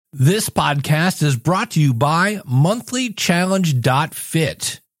This podcast is brought to you by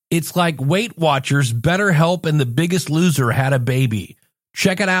monthlychallenge.fit. It's like Weight Watchers, BetterHelp, and The Biggest Loser had a baby.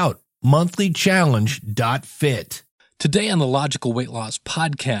 Check it out, monthlychallenge.fit. Today on the Logical Weight Loss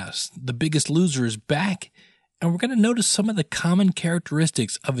Podcast, The Biggest Loser is back, and we're going to notice some of the common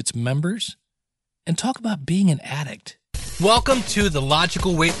characteristics of its members and talk about being an addict. Welcome to the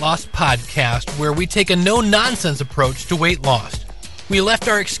Logical Weight Loss Podcast, where we take a no-nonsense approach to weight loss. We left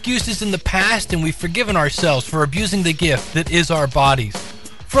our excuses in the past and we've forgiven ourselves for abusing the gift that is our bodies.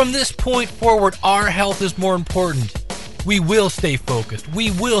 From this point forward, our health is more important. We will stay focused.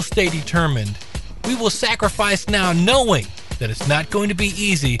 We will stay determined. We will sacrifice now knowing that it's not going to be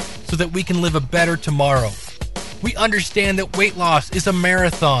easy so that we can live a better tomorrow. We understand that weight loss is a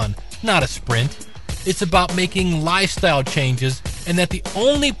marathon, not a sprint. It's about making lifestyle changes and that the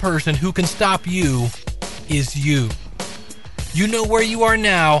only person who can stop you is you. You know where you are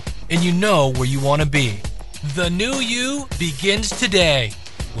now, and you know where you want to be. The new you begins today.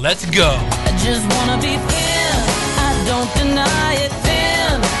 Let's go. I just want to be thin. I don't deny it,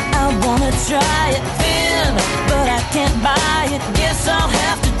 thin. I want to try it, thin. But I can't buy it. Guess I'll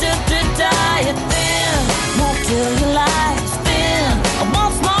have to diet thin. Won't tell you lies, thin. I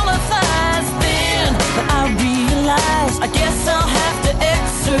want smaller thighs, thin. But I realize I guess I'll have to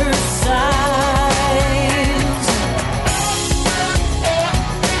exercise.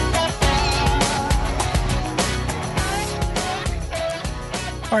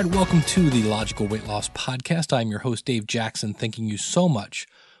 All right, welcome to the Logical Weight Loss Podcast. I'm your host, Dave Jackson. Thanking you so much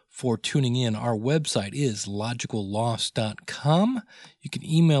for tuning in. Our website is logicalloss.com. You can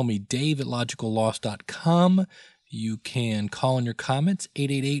email me, dave@logicalloss.com. You can call in your comments,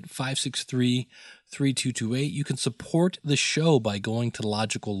 888-563-3228. You can support the show by going to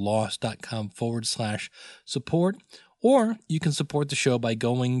logicalloss.com/support, or you can support the show by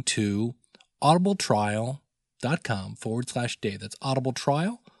going to audibletrial.com/Dave. That's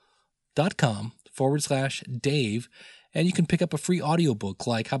audibletrial.com/Dave. And you can pick up a free audiobook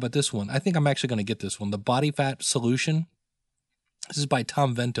like, how about this one? I think I'm actually going to get this one, The Body Fat Solution. This is by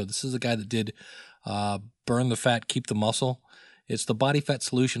Tom Vento. This is the guy that did Burn the Fat, Keep the Muscle. It's The Body Fat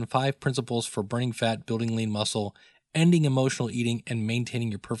Solution, 5 Principles for Burning Fat, Building Lean Muscle, Ending Emotional Eating, and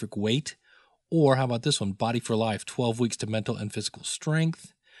Maintaining Your Perfect Weight. Or how about this one? Body for Life, 12 Weeks to Mental and Physical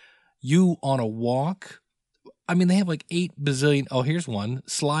Strength. You on a Walk. I mean, they have like 8 bazillion. Oh, here's one.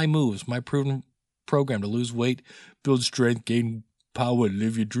 Sly Moves, my proven program to lose weight, build strength, gain power,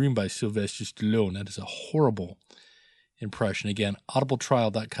 live your dream by Sylvester Stallone. That is a horrible impression. Again,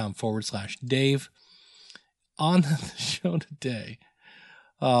 audibletrial.com/Dave. On the show today,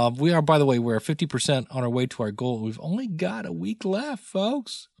 we are, by the way, we're 50% on our way to our goal. We've only got a week left,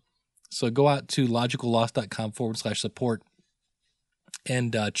 folks. So go out to logicalloss.com/support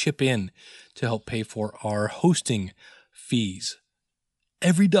and chip in to help pay for our hosting fees.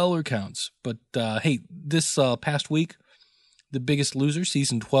 Every dollar counts. But hey, this past week, The Biggest Loser,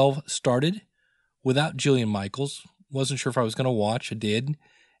 Season 12, started without Jillian Michaels. Wasn't sure if I was going to watch. I did,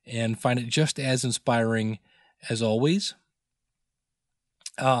 and find it just as inspiring as always.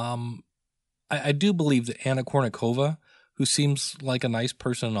 I do believe that Anna Kournikova, who seems like a nice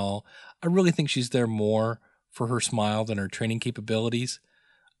person and all, I really think she's there more for her smile than her training capabilities.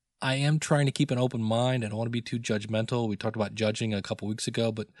 I am trying to keep an open mind. I don't want to be too judgmental. We talked about judging a couple weeks ago,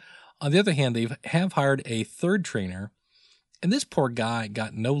 but on the other hand, they have hired a third trainer, and this poor guy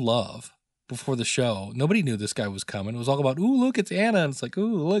got no love before the show. Nobody knew this guy was coming. It was all about, ooh, look, it's Anna. And it's like,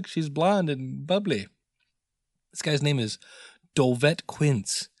 ooh, look, she's blonde and bubbly. This guy's name is Dolvet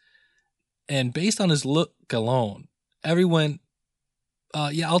Quince. And based on his look alone, everyone,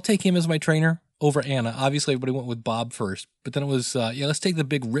 yeah, I'll take him as my trainer over Anna. Obviously, everybody went with Bob first. But then it was, yeah, let's take the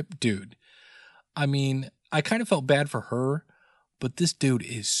big rip dude. I mean, I kind of felt bad for her, but this dude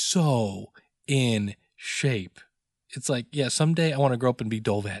is so in shape. It's like, yeah, someday I want to grow up and be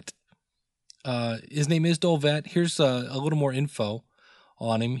Dolvet. His name is Dolvet. Here's a little more info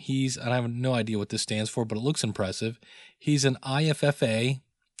on him. And I have no idea what this stands for, but it looks impressive. He's an IFFA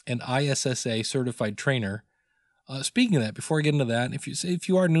and ISSA certified trainer. Speaking of that, before I get into that, if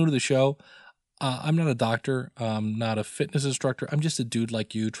you are new to the show, I'm not a doctor. I'm not a fitness instructor. I'm just a dude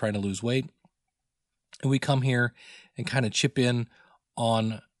like you trying to lose weight. And we come here and kind of chip in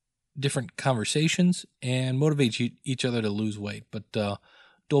on different conversations and motivate each other to lose weight. But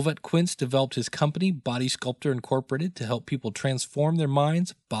Dolvet Quince developed his company, Body Sculptor Incorporated, to help people transform their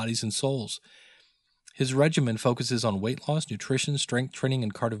minds, bodies, and souls. His regimen focuses on weight loss, nutrition, strength training,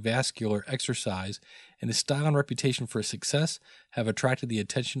 and cardiovascular exercise, and his style and reputation for success have attracted the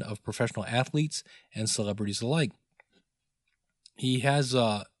attention of professional athletes and celebrities alike. He has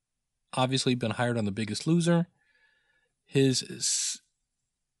obviously been hired on The Biggest Loser. He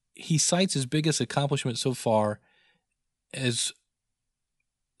cites his biggest accomplishment so far as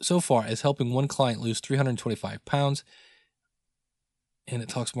helping one client lose 325 pounds. And it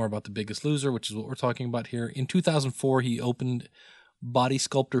talks more about The Biggest Loser, which is what we're talking about here. In 2004, he opened Body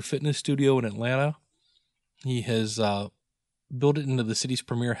Sculptor Fitness Studio in Atlanta. He has built it into the city's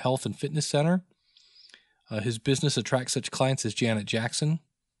premier health and fitness center. His business attracts such clients as Janet Jackson.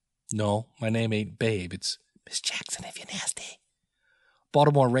 No, my name ain't Babe. It's Miss Jackson if you're nasty.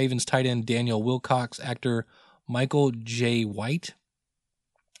 Baltimore Ravens tight end Daniel Wilcox, actor Michael J. White,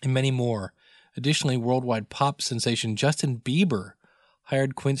 and many more. Additionally, worldwide pop sensation Justin Bieber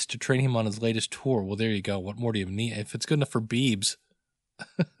hired Quince to train him on his latest tour. Well, there you go. What more do you need? If it's good enough for Biebs.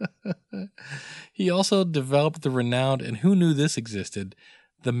 He also developed the renowned, and who knew this existed,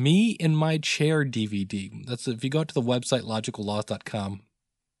 the Me in My Chair DVD. That's if you go to the website logicalloss.com,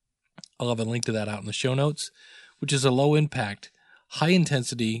 I'll have a link to that out in the show notes, which is a low impact, high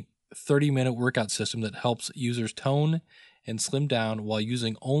intensity, 30-minute workout system that helps users tone and slim down while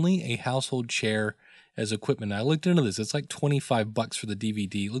using only a household chair as equipment. Now, I looked into this. It's like $25 for the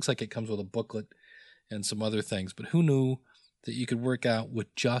DVD. It looks like it comes with a booklet and some other things, but who knew that you could work out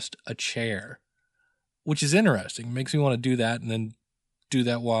with just a chair, which is interesting. It makes me want to do that and then do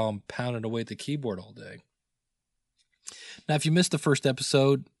that while I'm pounding away at the keyboard all day. Now, if you missed the first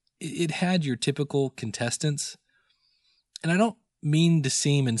episode, it had your typical contestants, and I don't mean to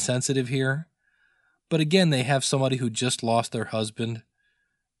seem insensitive here, but again, they have somebody who just lost their husband.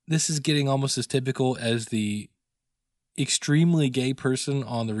 This is getting almost as typical as the extremely gay person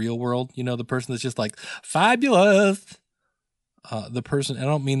on The Real World. You know, the person that's just like, fabulous. The person, I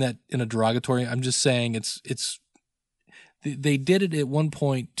don't mean that in a derogatory, I'm just saying they did it at one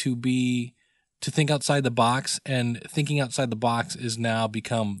point to think outside the box, and thinking outside the box is now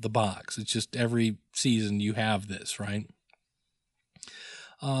become the box. It's just every season you have this, right?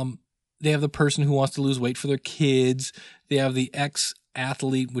 They have the person who wants to lose weight for their kids. They have the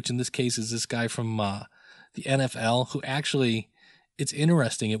ex-athlete, which in this case is this guy from the NFL, who actually, it's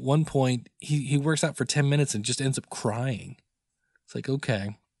interesting. At one point, he works out for 10 minutes and just ends up crying. It's like,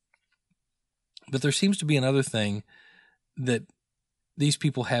 okay. But there seems to be another thing that these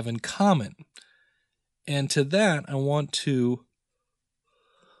people have in common. And to that, I want to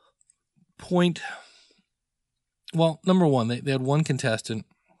point, well, number one, they had one contestant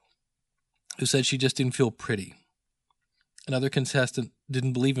who said she just didn't feel pretty. Another contestant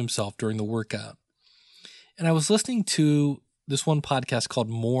didn't believe himself during the workout. And I was listening to this one podcast called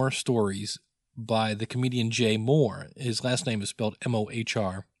More Stories by the comedian Jay Mohr. His last name is spelled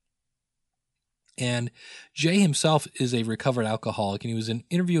M-O-H-R. And Jay himself is a recovered alcoholic, and he was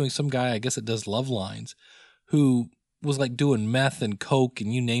interviewing some guy, I guess it does Love Lines, who was like doing meth and coke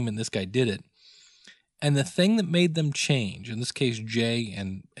and you name it, this guy did it. And the thing that made them change, in this case Jay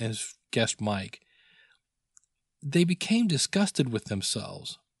and his guest Mike, they became disgusted with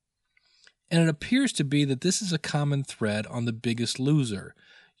themselves. And it appears to be that this is a common thread on The Biggest Loser.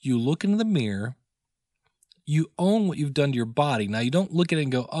 You look into the mirror, you own what you've done to your body. Now, you don't look at it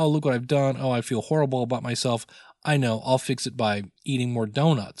and go, oh, look what I've done. Oh, I feel horrible about myself. I know, I'll fix it by eating more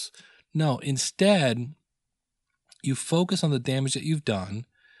donuts. No, instead, you focus on the damage that you've done.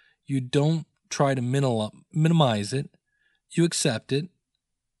 You don't try to minimize it. You accept it.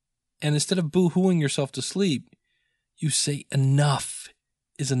 And instead of boo-hooing yourself to sleep, you say, enough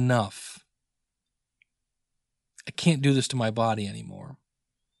is enough. I can't do this to my body anymore.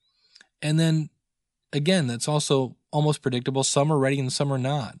 And then, again, that's also almost predictable. Some are ready and some are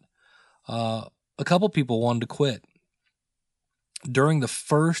not. A couple people wanted to quit during the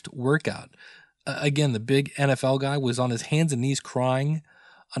first workout. Again, the big NFL guy was on his hands and knees crying.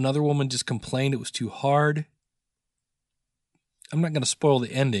 Another woman just complained it was too hard. I'm not going to spoil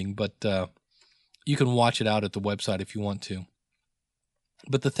the ending, but you can watch it out at the website if you want to.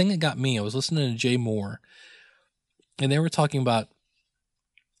 But the thing that got me, I was listening to Jay Mohr, and they were talking about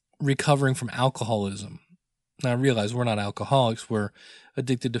recovering from alcoholism. Now, I realize we're not alcoholics. We're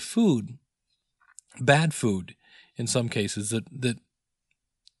addicted to food, bad food in some cases that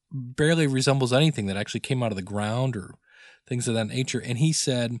barely resembles anything that actually came out of the ground or things of that nature. And he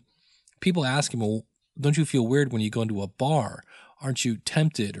said, people ask him, well, don't you feel weird when you go into a bar? Aren't you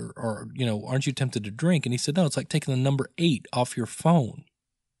tempted or aren't you tempted to drink? And he said, no, it's like taking the number 8 off your phone.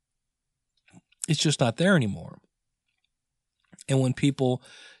 It's just not there anymore. And when people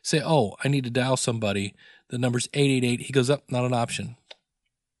say, oh, I need to dial somebody, the number's 888, he goes, up, not an option.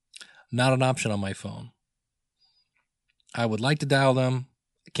 Not an option on my phone. I would like to dial them.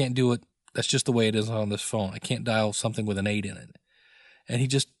 I can't do it. That's just the way it is on this phone. I can't dial something with an 8 in it. and he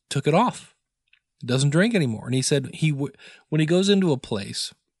just took it off. Doesn't drink anymore. And he said when he goes into a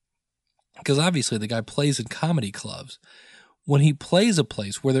place, because obviously the guy plays in comedy clubs, when he plays a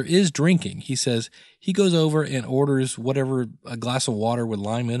place where there is drinking, he says he goes over and orders whatever, a glass of water with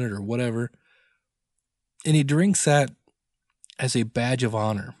lime in it or whatever, and he drinks that as a badge of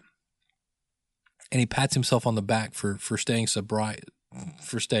honor. And he pats himself on the back for staying sobriety,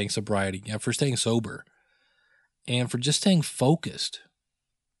 for staying sober, and for just staying focused.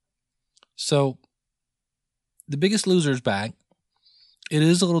 So, The Biggest Loser is back. It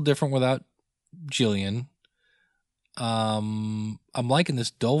is a little different without Jillian. I'm liking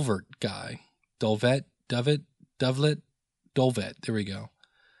this Dulvert guy. Dulvet. There we go.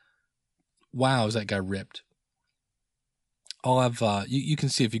 Wow, is that guy ripped. I'll have, you can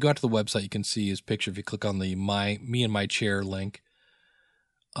see, if you go out to the website, you can see his picture if you click on the Me and My Chair link.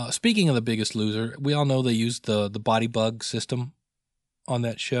 Speaking of The Biggest Loser, we all know they use the body bug system on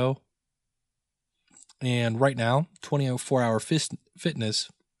that show. And right now, 24-hour fitness,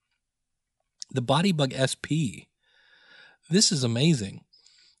 the Body Bug SP. This is amazing.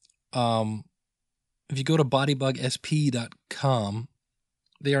 If you go to bodybugsp.com,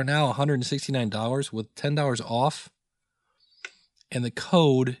 they are now $169 with $10 off. And the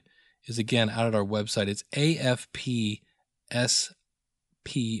code is, again, out at our website. It's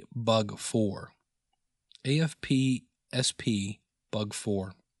AFPSPBUG4.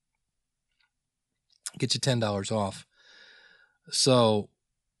 AFPSPBUG4. Get you $10 off. So,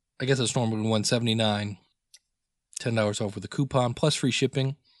 I guess it's normally $179. $10 off with a coupon, plus free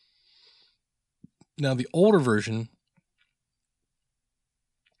shipping. Now, the older version,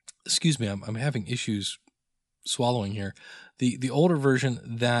 excuse me, I'm having issues swallowing here. The older version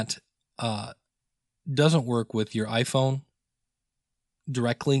that doesn't work with your iPhone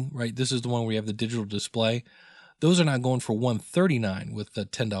directly, right? This is the one where you have the digital display. Those are now going for $139 with the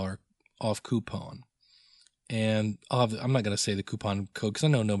 $10 off coupon. And I'm not going to say the coupon code because I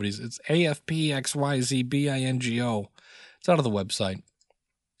know it's AFPXYZBINGO. It's out of the website.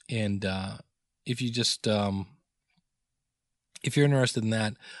 And if you just, if you're interested in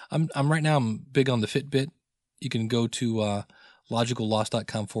that, I'm right now, I'm big on the Fitbit. You can go to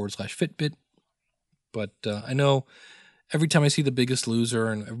logicalloss.com/Fitbit. But I know every time I see The Biggest Loser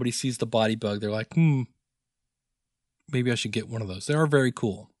and everybody sees the Body Bug, they're like, maybe I should get one of those. They are very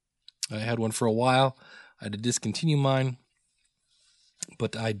cool. I had one for a while. I had to discontinue mine,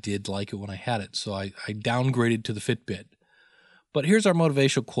 but I did like it when I had it, so I downgraded to the Fitbit. But here's our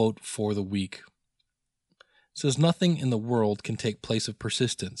motivational quote for the week. It says, nothing in the world can take place of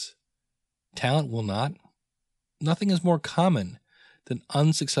persistence. Talent will not. Nothing is more common than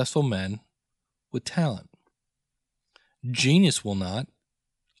unsuccessful men with talent. Genius will not.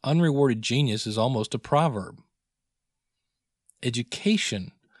 Unrewarded genius is almost a proverb.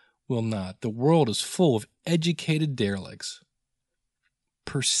 Education will not. The world is full of educated derelicts.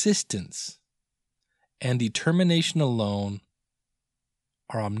 Persistence and determination alone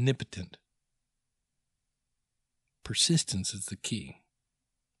are omnipotent. Persistence is the key.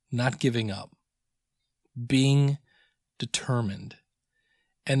 Not giving up. Being determined.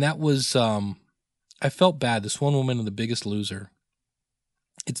 And that was, I felt bad. This one woman in The Biggest Loser.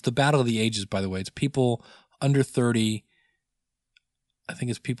 It's the battle of the ages, by the way. It's people under 30. I think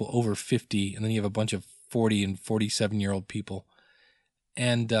it's people over 50. And then you have a bunch of 40 and 47-year-old people.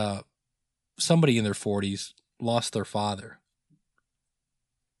 And somebody in their 40s lost their father.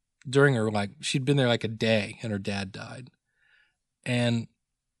 During her, she'd been there a day and her dad died. And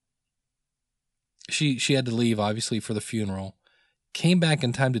she had to leave, obviously, for the funeral. Came back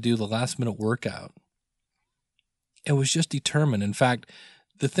in time to do the last-minute workout. And was just determined. In fact,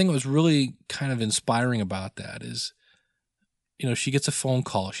 the thing that was really kind of inspiring about that is, she gets a phone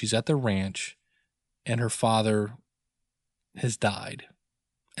call. She's at the ranch, and her father has died.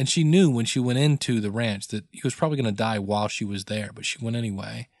 And she knew when she went into the ranch that he was probably going to die while she was there, but she went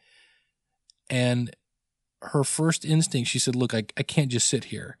anyway. And her first instinct, she said, look, I can't just sit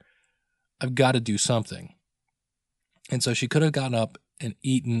here. I've got to do something. And so she could have gotten up and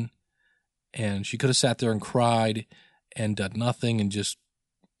eaten, and she could have sat there and cried and done nothing and just,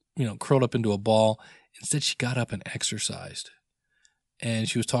 curled up into a ball. Instead, she got up and exercised. And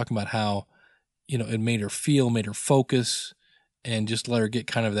she was talking about how, it made her focus, and just let her get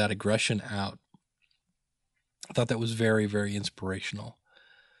kind of that aggression out. I thought that was very, very inspirational.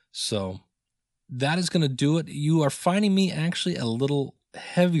 So that is going to do it. You are finding me actually a little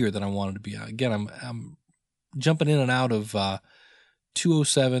heavier than I wanted to be. Again, I'm jumping in and out of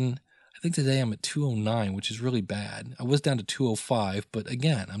 207. I think today I'm at 209, which is really bad. I was down to 205, but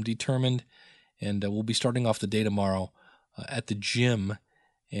again, I'm determined, and we'll be starting off the day tomorrow at the gym,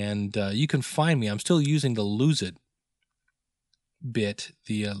 and you can find me. I'm still using the Lose It bit,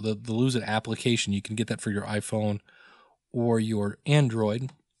 the Lose It application. You can get that for your iPhone or your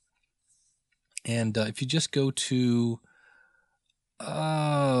Android. And if you just go to,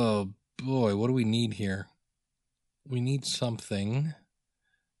 oh boy, what do we need here? We need something.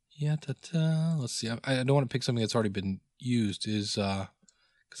 Let's see. I don't want to pick something that's already been used. Because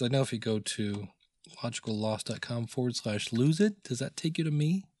I know if you go to logicalloss.com/lose it, does that take you to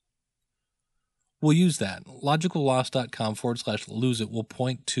me? We'll use that. logicalloss.com/lose it will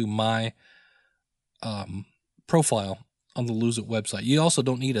point to my profile on the Lose It website. You also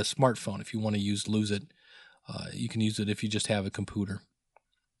don't need a smartphone if you want to use Lose It. You can use it if you just have a computer.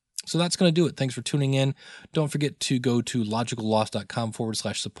 So that's going to do it. Thanks for tuning in. Don't forget to go to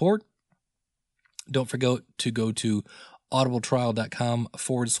logicalloss.com/support. Don't forget to go to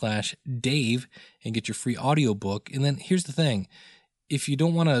audibletrial.com/Dave and get your free audiobook. And then here's the thing. If you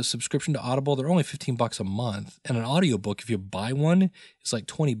don't want a subscription to Audible, they're only $15 a month. And an audiobook, if you buy one, it's like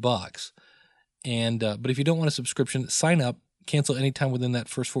 $20. And but if you don't want a subscription, sign up, cancel anytime within that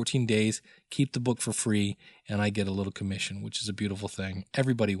first 14 days, keep the book for free, and I get a little commission, which is a beautiful thing.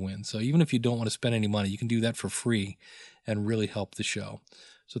 Everybody wins. So even if you don't want to spend any money, you can do that for free and really help the show.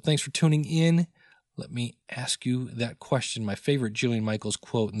 So thanks for tuning in. Let me ask you that question, my favorite Jillian Michaels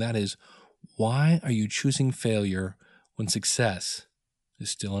quote, and that is, why are you choosing failure when success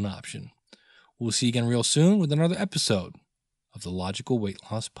is still an option? We'll see you again real soon with another episode of the Logical Weight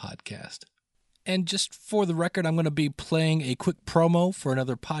Loss Podcast. And just for the record, I'm going to be playing a quick promo for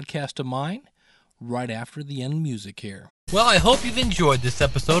another podcast of mine right after the end music here. Well, I hope you've enjoyed this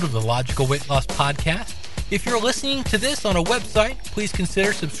episode of the Logical Weight Loss Podcast. If you're listening to this on a website, please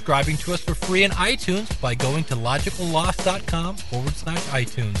consider subscribing to us for free in iTunes by going to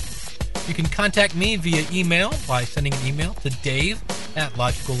logicalloss.com/iTunes. You can contact me via email by sending an email to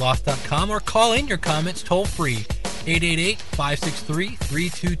dave@logicalloss.com or call in your comments toll free,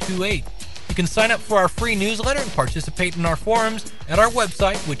 888-563-3228. You can sign up for our free newsletter and participate in our forums at our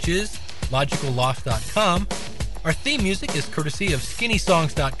website, which is logicalloss.com. Our theme music is courtesy of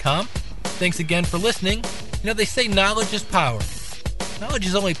skinnysongs.com. Thanks again for listening. You know, they say knowledge is power. Knowledge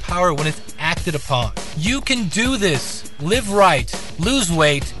is only power when it's acted upon. You can do this. Live right. Lose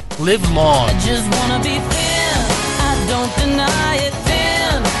weight. Live long. I just wanna be thin. I don't deny it.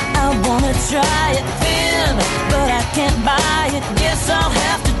 Thin. I wanna try it. Thin. But I can't buy it. Guess I'll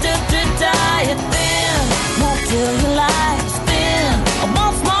have to diet. Thin. Won't tell you lies. Thin. I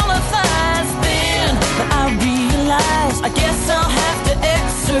want smaller thighs. Thin. But I realize I guess I'll have to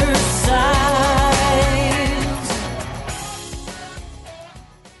exercise.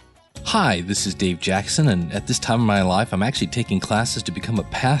 Hi, this is Dave Jackson, and at this time in my life, I'm actually taking classes to become a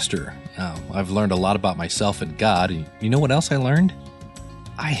pastor. Now, I've learned a lot about myself and God, and you know what else I learned?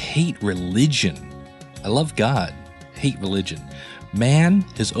 I hate religion. I love God, hate religion. Man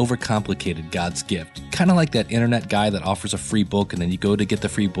has overcomplicated God's gift. Kind of like that internet guy that offers a free book, and then you go to get the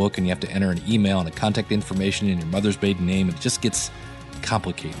free book, and you have to enter an email and a contact information and your mother's maiden name, and it just gets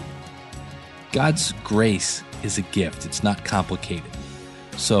complicated. God's grace is a gift. It's not complicated.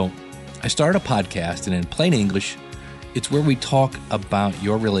 So I started a podcast, and in plain English, it's where we talk about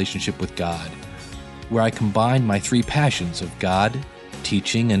your relationship with God, where I combine my three passions of God,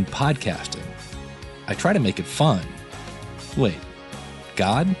 teaching, and podcasting. I try to make it fun. Wait,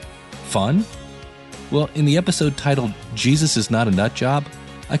 God? Fun? Well, in the episode titled Jesus is Not a Nut Job,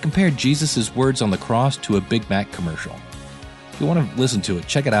 I compared Jesus' words on the cross to a Big Mac commercial. If you want to listen to it,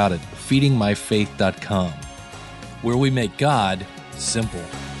 check it out at feedingmyfaith.com, where we make God simple.